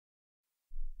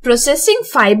Processing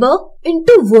fiber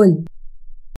into wool.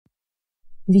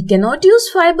 We cannot use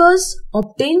fibers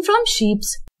obtained from sheep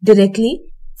directly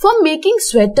for making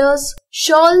sweaters,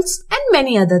 shawls and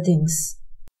many other things.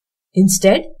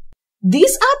 Instead,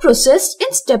 these are processed in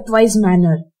stepwise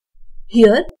manner.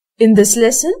 Here, in this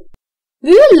lesson,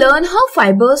 we will learn how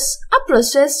fibers are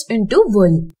processed into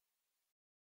wool.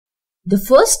 The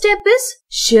first step is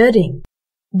shearing.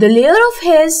 The layer of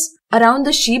hairs around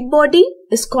the sheep body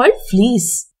is called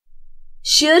fleece.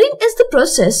 Shearing is the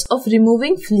process of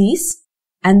removing fleece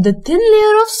and the thin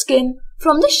layer of skin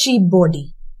from the sheep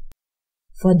body.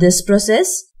 For this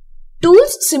process,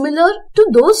 tools similar to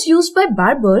those used by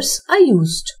barbers are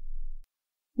used.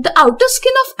 The outer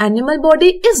skin of animal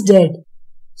body is dead,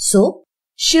 so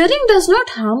shearing does not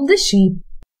harm the sheep.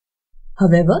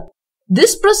 However,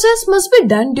 this process must be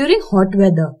done during hot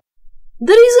weather.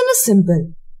 The reason is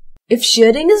simple. If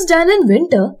shearing is done in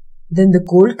winter, then the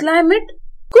cold climate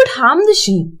could harm the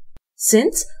sheep,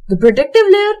 since the protective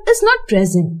layer is not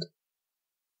present.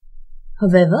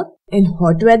 However, in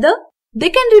hot weather, they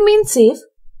can remain safe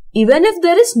even if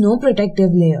there is no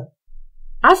protective layer.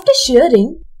 After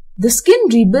shearing, the skin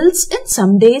rebuilds in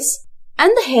some days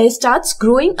and the hair starts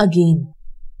growing again.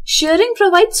 Shearing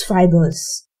provides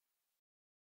fibers.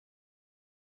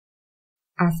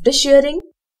 After shearing,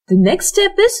 the next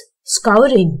step is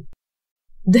scouring.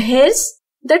 The hairs,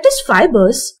 that is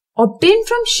fibers, obtained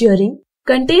from shearing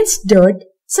contains dirt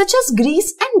such as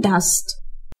grease and dust.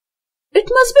 It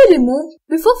must be removed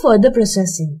before further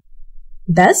processing.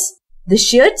 Thus, the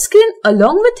sheared skin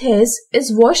along with hairs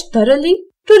is washed thoroughly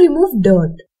to remove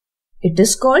dirt. It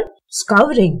is called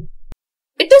scouring.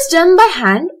 It is done by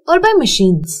hand or by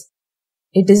machines.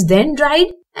 It is then dried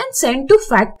and sent to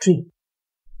factory.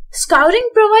 Scouring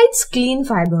provides clean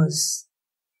fibers.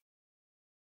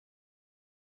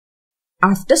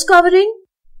 After scouring,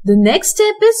 the next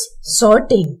step is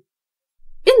sorting.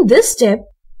 In this step,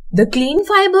 the clean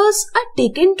fibers are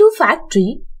taken to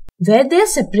factory where they are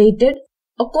separated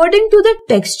according to the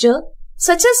texture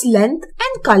such as length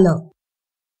and color.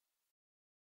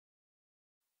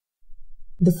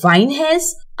 The fine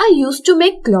hairs are used to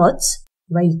make cloths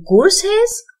while coarse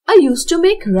hairs are used to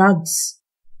make rugs.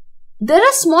 There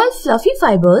are small fluffy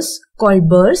fibers called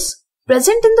burrs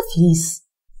present in the fleece.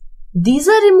 These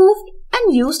are removed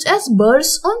and used as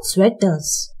burrs on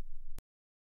sweaters.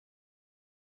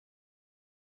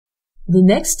 The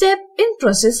next step in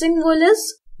processing wool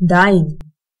is dyeing.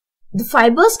 The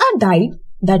fibers are dyed,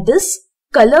 that is,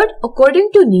 colored according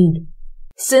to need.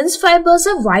 Since fibers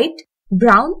are white,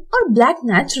 brown or black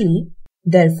naturally,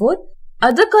 therefore,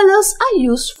 other colors are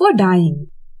used for dyeing.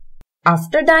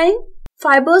 After dyeing,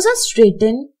 fibers are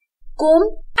straightened,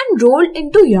 combed and rolled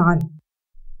into yarn.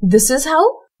 This is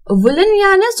how a woolen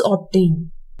yarn is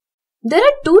obtained. There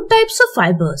are two types of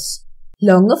fibers,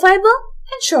 longer fiber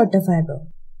and shorter fiber.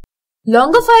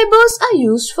 Longer fibers are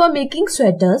used for making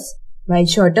sweaters, while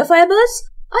shorter fibers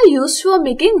are used for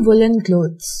making woolen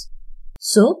clothes.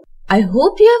 So, I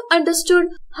hope you have understood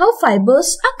how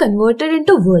fibers are converted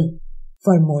into wool.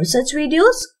 For more such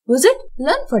videos, visit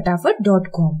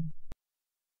LearnFatafat.com.